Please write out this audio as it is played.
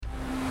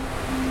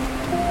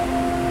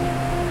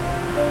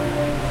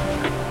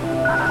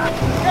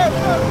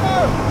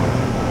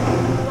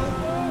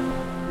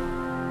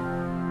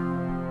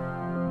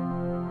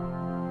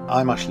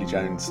I'm Ashley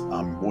Jones.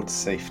 I'm Water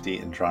Safety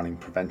and Drowning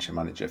Prevention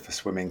Manager for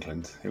Swim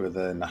England, who are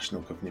the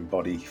national governing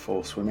body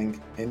for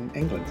swimming in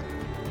England.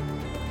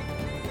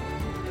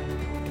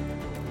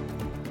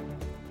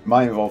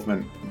 My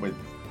involvement with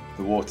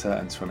the water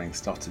and swimming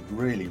started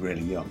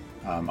really young.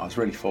 I was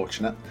really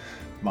fortunate.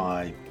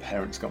 My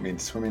parents got me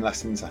into swimming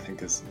lessons, I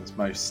think as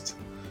most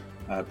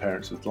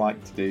parents would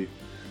like to do,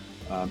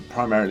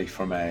 primarily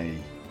from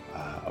a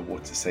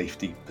water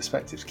safety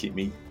perspective to keep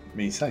me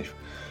safe.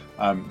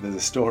 There's a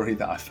story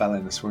that I fell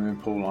in a swimming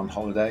pool on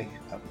holiday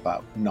at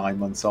about 9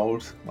 months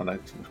old when I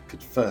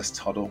could first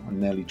toddle and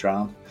nearly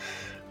drown.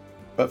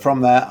 But from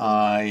there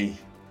I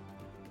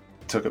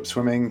took up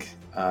swimming.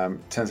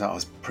 Turns out I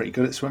was pretty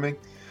good at swimming.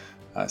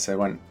 So I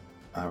went,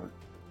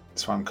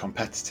 swam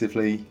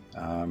competitively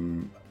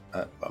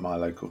at my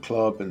local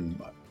club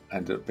and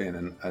ended up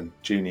being a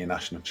junior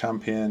national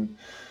champion.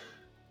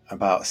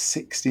 About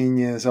 16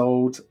 years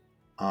old,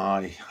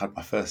 I had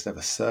my first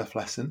ever surf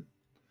lesson,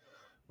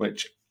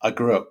 which I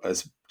grew up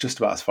as just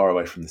about as far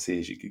away from the sea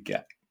as you could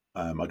get.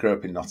 I grew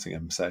up in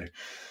Nottingham, so it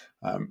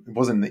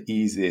wasn't the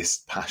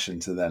easiest passion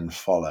to then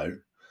follow,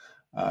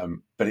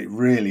 but it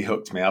really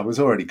hooked me. I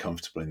was already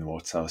comfortable in the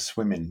water. I was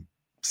swimming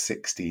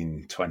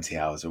 16, 20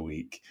 hours a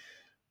week,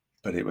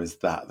 but it was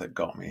that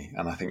got me.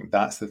 And I think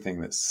that's the thing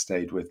that's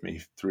stayed with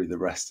me through the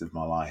rest of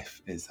my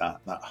life, is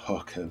that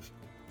hook of,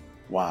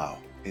 wow,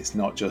 it's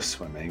not just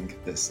swimming.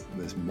 There's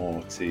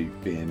more to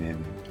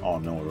being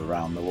on or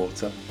around the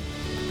water.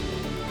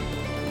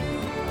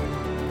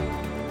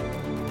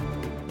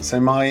 So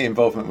my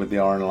involvement with the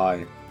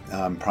RNLI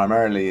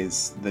primarily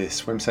is the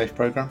SwimSafe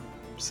programme.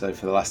 So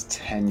for the last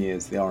 10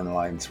 years, the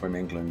RNLI and Swim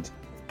England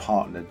have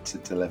partnered to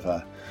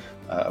deliver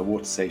a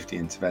water safety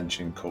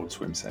intervention called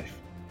SwimSafe.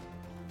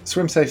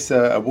 SwimSafe's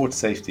a water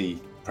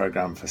safety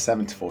programme for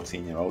 7 to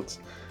 14-year-olds.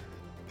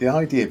 The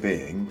idea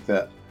being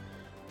that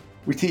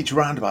we teach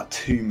around about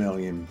 2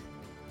 million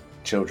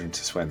children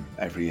to swim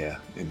every year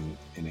in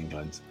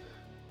England.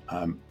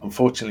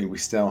 Unfortunately, we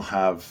still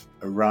have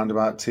around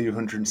about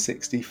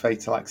 260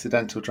 fatal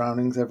accidental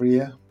drownings every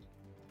year.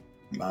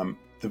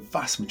 The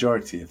vast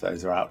majority of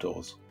those are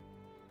outdoors.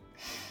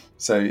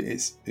 So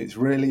it's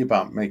really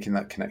about making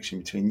that connection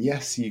between,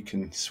 yes, you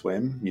can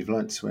swim. You've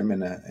learned to swim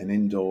in an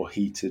indoor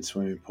heated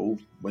swimming pool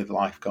with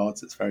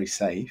lifeguards that's very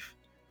safe.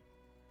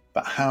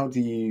 But how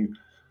do you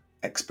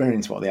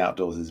experience what the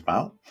outdoors is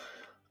about?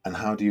 And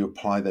how do you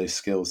apply those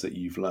skills that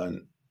you've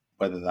learned,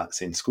 whether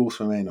that's in school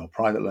swimming or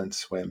private learn to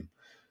swim,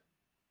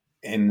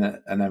 in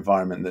an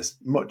environment that's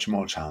much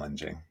more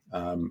challenging?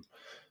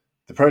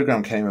 The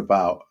programme came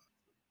about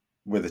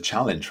with a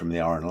challenge from the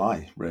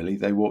RNLI, really.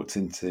 They walked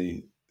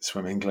into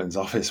Swim England's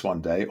office one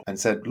day and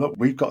said, look,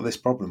 we've got this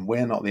problem.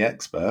 We're not the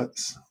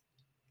experts.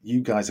 You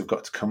guys have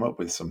got to come up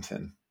with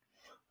something.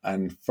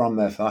 And from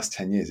there, for the last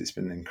 10 years, it's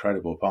been an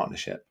incredible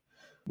partnership.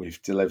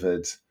 We've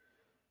delivered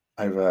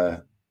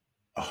over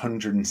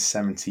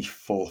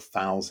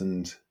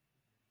 174,000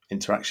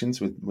 interactions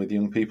with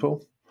young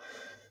people.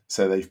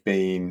 So they've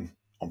been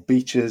on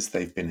beaches,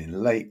 they've been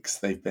in lakes,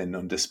 they've been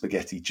under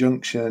Spaghetti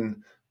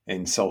Junction,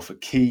 in Salford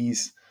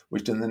Keys.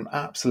 We've done them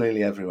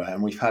absolutely everywhere.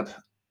 And we've had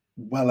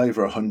well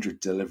over 100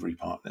 delivery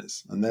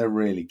partners, and they're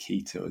really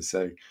key to us.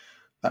 So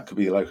that could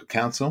be a local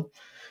council,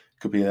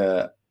 it could be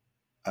a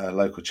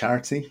local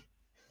charity,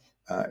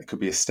 it could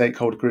be a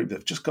stakeholder group that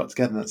have just got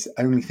together, and that's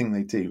the only thing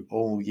they do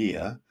all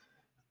year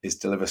is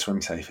deliver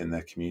SwimSafe in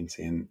their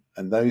community. And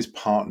those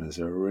partners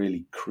are a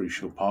really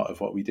crucial part of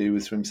what we do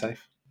with SwimSafe.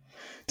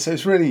 So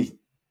it's really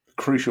a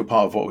crucial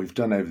part of what we've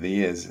done over the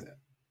years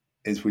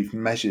is we've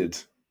measured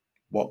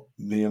what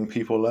the young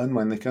people learn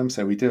when they come.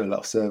 So we do a lot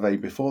of survey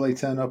before they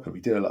turn up, and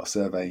we do a lot of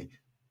survey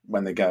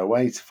when they go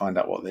away to find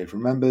out what they've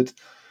remembered.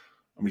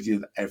 And we do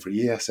that every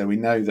year. So we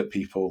know that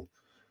people,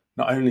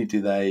 not only do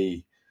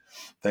they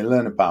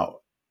learn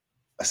about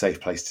a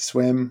safe place to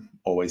swim,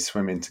 always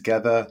swimming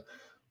together,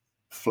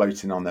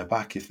 floating on their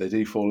back if they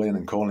do fall in,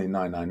 and calling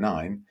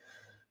 999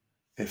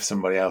 if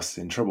somebody else is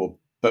in trouble.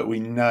 But we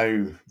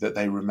know that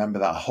they remember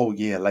that a whole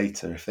year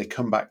later. If they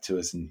come back to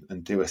us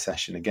and do a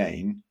session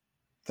again,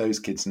 those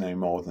kids know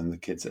more than the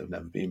kids that have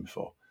never been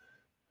before.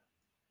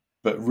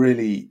 But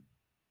really,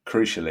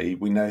 crucially,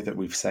 we know that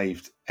we've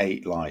saved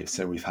 8 lives.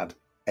 So we've had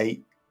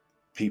 8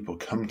 people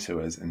come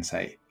to us and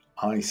say,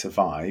 I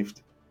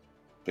survived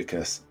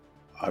because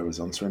I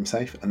was on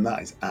SwimSafe. And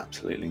that is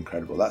absolutely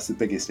incredible. That's the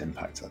biggest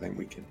impact I think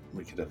we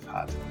could have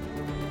had.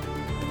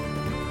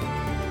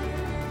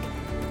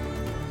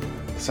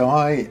 So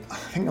I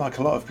think, like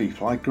a lot of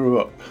people, I grew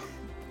up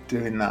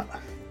doing that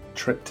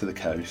trip to the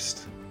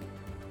coast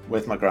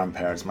with my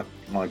grandparents.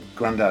 My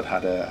granddad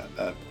had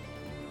a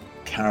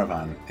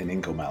caravan in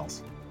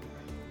Inglemells,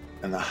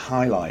 and the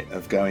highlight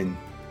of going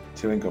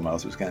to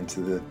Inglemells was going to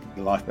the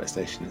lifeboat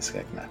station in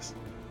Skegness.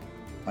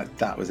 Like,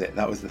 that was it.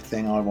 That was the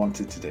thing I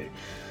wanted to do.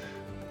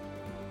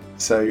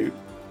 So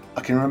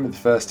I can remember the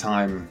first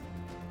time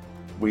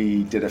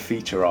we did a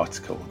feature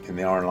article in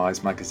the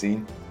RNLI's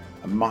magazine,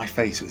 and my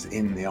face was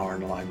in the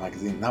RNLI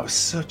magazine. That was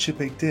such a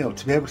big deal,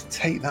 to be able to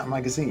take that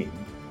magazine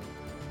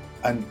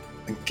and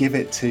give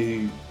it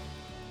to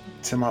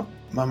to my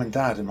mum and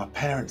dad and my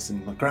parents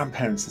and my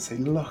grandparents and say,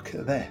 look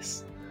at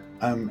this.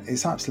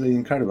 It's absolutely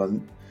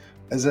incredible.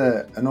 As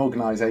an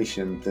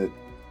organisation, the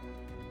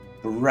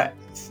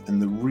breadth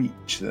and the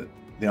reach that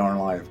the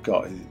RNLI have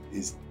got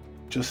is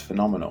just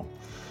phenomenal.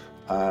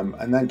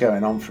 And then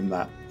going on from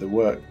that, the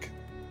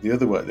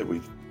other work that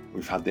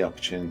we've had the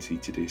opportunity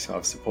to do. So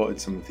I've supported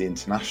some of the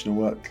international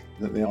work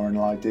that the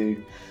RNLI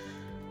do,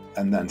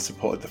 and then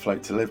supported the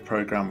Float to Live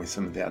programme with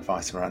some of the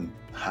advice around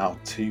how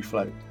to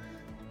float.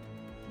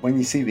 When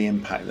you see the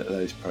impact that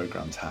those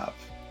programmes have,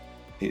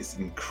 it's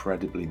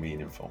incredibly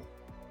meaningful.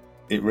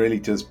 It really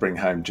does bring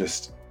home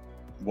just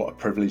what a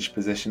privileged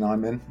position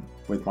I'm in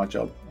with my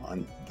job.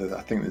 And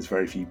I think there's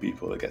very few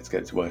people that get to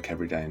go to work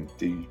every day and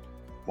do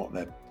what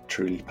they're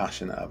truly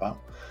passionate about.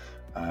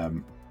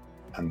 And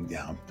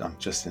yeah, I'm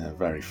just in a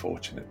very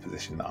fortunate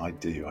position that I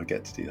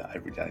get to do that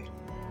every day.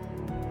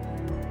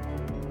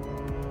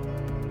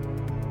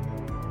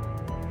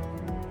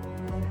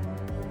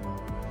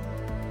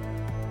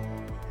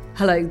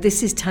 Hello,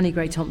 this is Tanni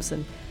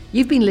Gray-Thompson.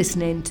 You've been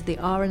listening to the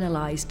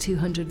RNLI's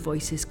 200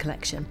 Voices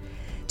collection.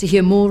 To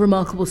hear more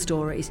remarkable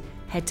stories,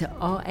 head to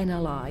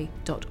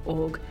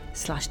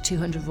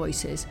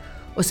rnli.org/200voices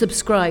or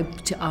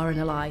subscribe to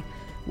RNLI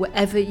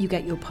wherever you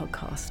get your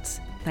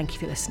podcasts. Thank you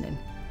for listening.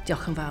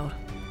 Diolch yn fawr.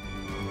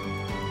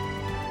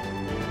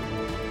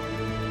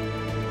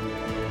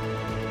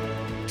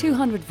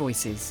 "200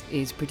 Voices"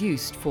 is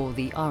produced for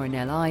the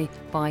RNLI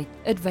by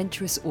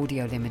Adventurous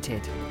Audio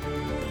Limited.